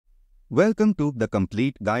Welcome to the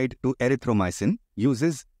complete guide to erythromycin,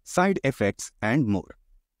 uses, side effects and more.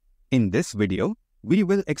 In this video, we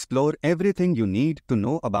will explore everything you need to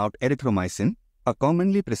know about erythromycin, a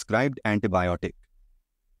commonly prescribed antibiotic.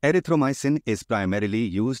 Erythromycin is primarily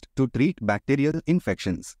used to treat bacterial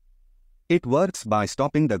infections. It works by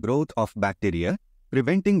stopping the growth of bacteria,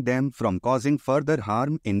 preventing them from causing further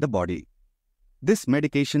harm in the body. This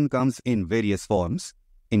medication comes in various forms,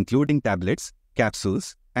 including tablets,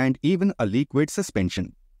 capsules, and even a liquid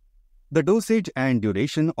suspension. The dosage and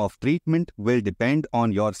duration of treatment will depend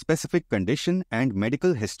on your specific condition and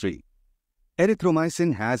medical history.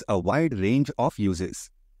 Erythromycin has a wide range of uses.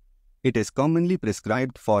 It is commonly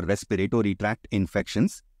prescribed for respiratory tract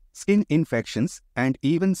infections, skin infections, and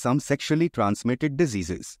even some sexually transmitted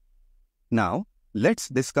diseases. Now, let's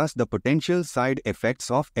discuss the potential side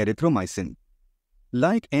effects of erythromycin.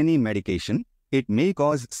 Like any medication, it may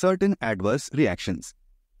cause certain adverse reactions.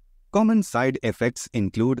 Common side effects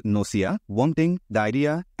include nausea, vomiting,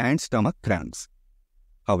 diarrhea, and stomach cramps.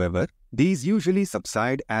 However, these usually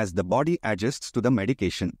subside as the body adjusts to the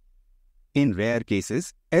medication. In rare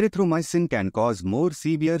cases, erythromycin can cause more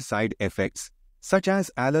severe side effects, such as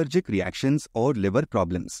allergic reactions or liver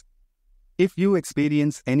problems. If you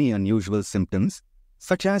experience any unusual symptoms,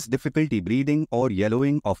 such as difficulty breathing or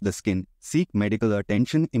yellowing of the skin, seek medical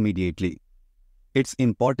attention immediately. It's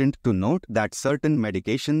important to note that certain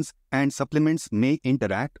medications and supplements may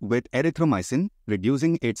interact with erythromycin,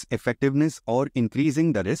 reducing its effectiveness or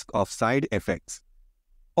increasing the risk of side effects.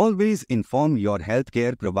 Always inform your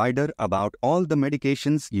healthcare provider about all the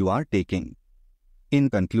medications you are taking. In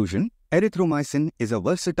conclusion, erythromycin is a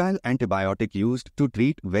versatile antibiotic used to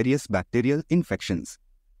treat various bacterial infections.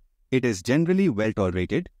 It is generally well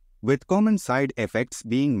tolerated, with common side effects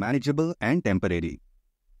being manageable and temporary.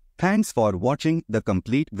 Thanks for watching the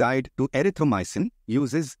complete guide to erythromycin,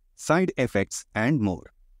 uses, side effects and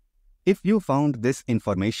more. If you found this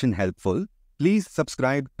information helpful, please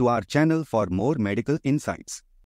subscribe to our channel for more medical insights.